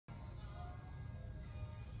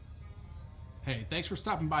Hey, thanks for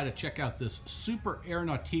stopping by to check out this super Air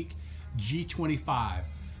Nautique G25.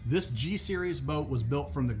 This G-Series boat was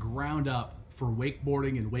built from the ground up for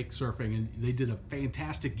wakeboarding and wake surfing, and they did a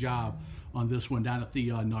fantastic job on this one down at the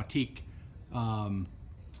Nautique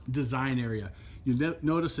design area. You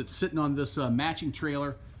notice it's sitting on this matching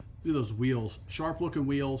trailer. Look at those wheels, sharp looking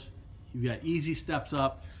wheels. You've got easy steps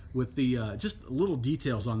up with the just little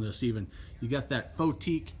details on this. Even you got that faux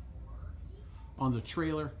teak on the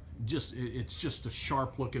trailer. It's just a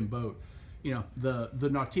sharp looking boat. You know, the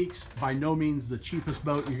Nautique's by no means the cheapest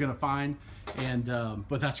boat you're gonna find, and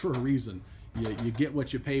but that's for a reason. You get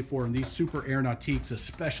what you pay for, and these super Air Nautiques,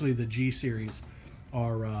 especially the G series,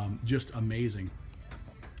 are just amazing.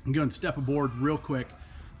 I'm going to step aboard real quick,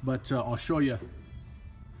 but I'll show you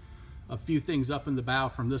a few things up in the bow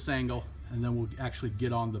from this angle, and then we'll actually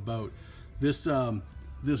get on the boat. This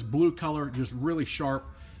this blue color, just really sharp,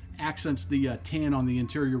 accents the tan on the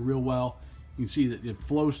interior real well. You can see that it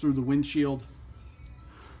flows through the windshield.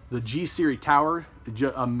 The G-Series tower,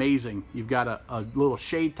 amazing. You've got a little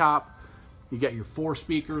shade top. You got your 4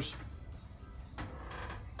 speakers.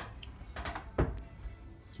 As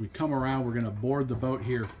we come around, we're gonna board the boat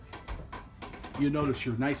here. You notice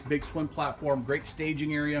your nice big swim platform, great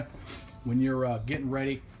staging area when you're getting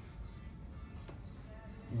ready.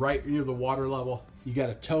 Right near the water level. You got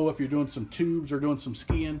a tow if you're doing some tubes or doing some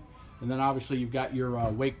skiing. And then obviously you've got your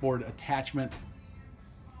wakeboard attachment.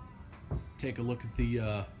 Take a look at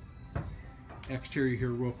the exterior here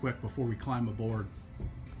real quick before we climb aboard.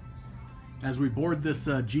 As we board this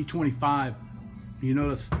G25, you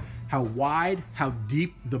notice how wide, how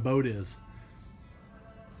deep the boat is.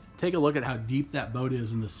 Take a look at how deep that boat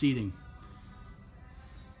is in the seating.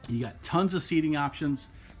 You got tons of seating options.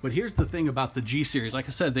 But here's the thing about the G-Series. Like I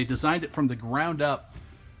said, they designed it from the ground up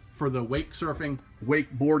for the wake surfing,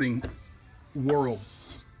 wakeboarding world.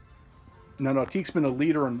 Now, Nautique's been a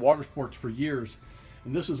leader in water sports for years,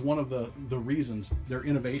 and this is one of the reasons, their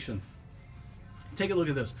innovation. Take a look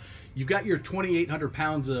at this. You've got your 2,800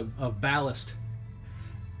 pounds of ballast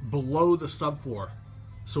below the subfloor.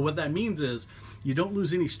 So what that means is you don't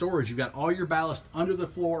lose any storage. You've got all your ballast under the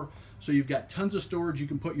floor, so you've got tons of storage. You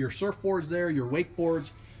can put your surfboards there, your wakeboards,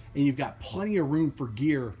 and you've got plenty of room for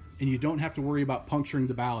gear, and you don't have to worry about puncturing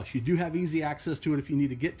the ballast. You do have easy access to it if you need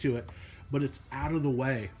to get to it, but it's out of the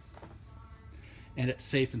way, and it's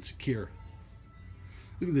safe and secure.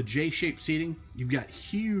 Look at the J-shaped seating. You've got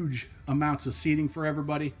huge amounts of seating for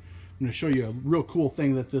everybody. I'm going to show you a real cool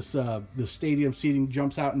thing that this stadium seating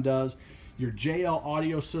jumps out and does. Your JL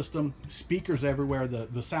audio system, speakers everywhere.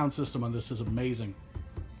 The sound system on this is amazing.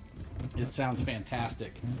 It sounds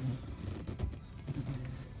fantastic.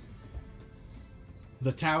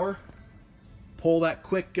 The tower, pull that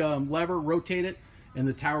quick lever, rotate it, and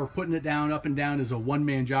the tower, putting it down, up and down, is a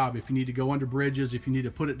one-man job. If you need to go under bridges, if you need to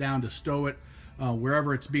put it down to stow it,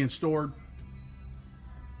 wherever it's being stored.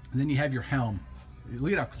 And then you have your helm.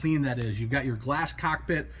 Look at how clean that is. You've got your glass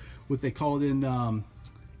cockpit, what they call it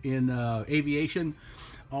in aviation.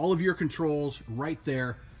 All of your controls right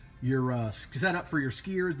there. You're set up for your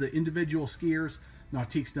skiers, the individual skiers.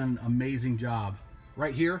 Nautique's done an amazing job.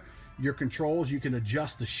 Right here, your controls, you can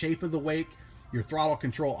adjust the shape of the wake, your throttle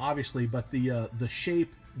control obviously, but the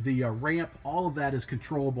shape, the ramp, all of that is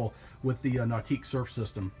controllable with the Nautique surf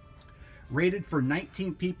system. Rated for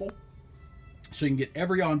 19 people, so you can get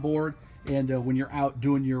every on board, and when you're out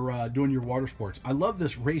doing your water sports. I love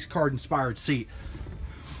this race card inspired seat.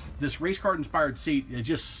 This race card inspired seat, it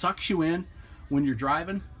just sucks you in when you're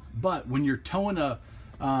driving, but when you're towing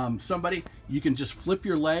somebody, you can just flip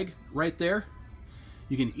your leg right there.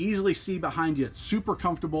 You can easily see behind you. It's super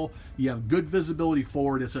comfortable. You have good visibility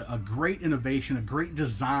forward. It's a great innovation, a great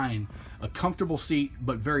design, a comfortable seat,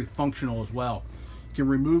 but very functional as well. You can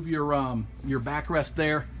remove your backrest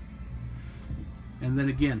there. And then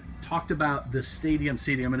again, talked about this stadium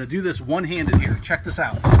seating. I'm gonna do this one-handed here. Check this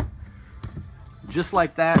out. Just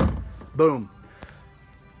like that, boom.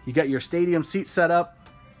 You got your stadium seat set up,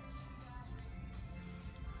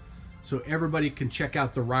 so everybody can check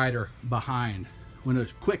out the rider behind. I'm gonna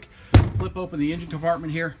quick flip open the engine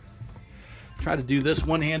compartment here. Try to do this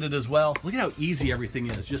one-handed as well. Look at how easy everything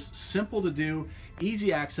is. Just simple to do,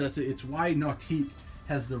 easy access. It's why Nautique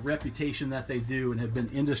has the reputation that they do and have been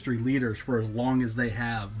industry leaders for as long as they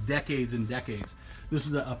have, decades and decades. This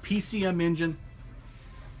is a PCM engine.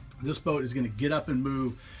 This boat is gonna get up and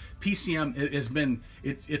move. PCM has been,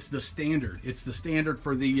 it's the standard. It's the standard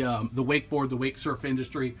for the wakeboard, the wake surf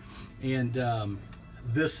industry, and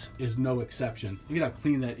this is no exception. Look at how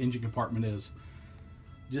clean that engine compartment is.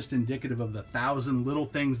 Just indicative of the 1,000 little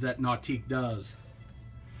things that Nautique does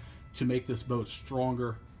to make this boat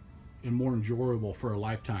stronger and more enjoyable for a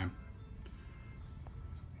lifetime.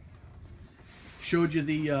 Showed you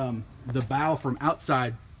the bow from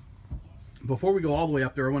outside. Before we go all the way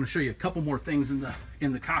up there, I want to show you a couple more things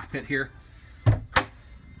in the cockpit here.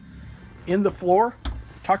 In the floor,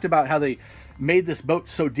 talked about how they made this boat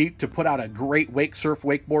so deep to put out a great wake surf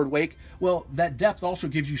wakeboard wake. Well, that depth also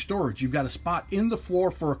gives you storage. You've got a spot in the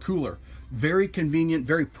floor for a cooler. Very convenient,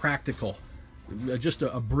 very practical. Just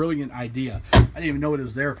a brilliant idea. I didn't even know it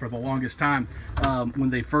was there for the longest time when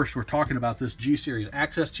they first were talking about this G series.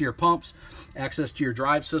 Access to your pumps, access to your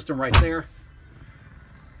drive system right there.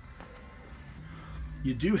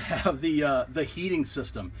 You do have the heating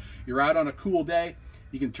system. You're out on a cool day,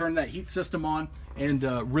 you can turn that heat system on, and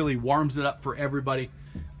really warms it up for everybody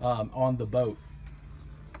on the boat.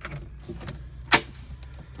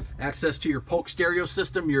 Access to your Polk stereo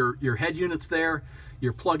system, your head units there,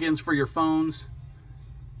 your plug-ins for your phones,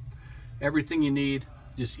 everything you need,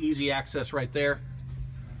 just easy access right there.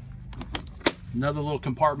 Another little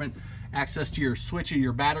compartment, access to your switches,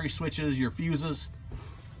 your battery switches, your fuses.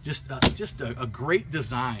 Just a great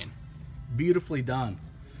design, beautifully done.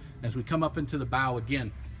 As we come up into the bow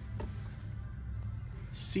again,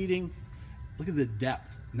 seating, look at the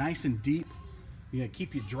depth, nice and deep. You're gonna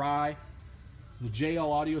keep you dry. The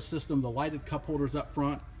JL audio system, the lighted cup holders up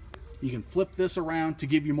front. You can flip this around to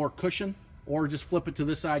give you more cushion, or just flip it to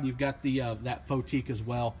this side. You've got the that faux teak as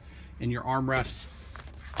well, and your armrests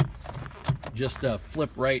just flip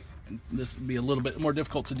right. And this would be a little bit more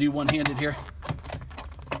difficult to do one-handed here.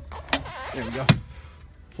 There we go.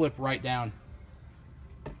 Flip right down.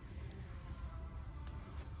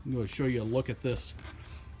 I'm going to show you a look at this.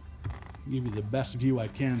 Give you the best view I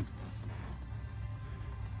can.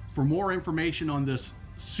 For more information on this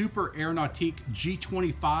Super Air Nautique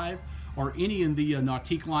G25 or any in the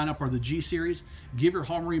Nautique lineup or the G series, give your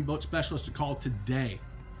Hall Marine boat specialist a call today.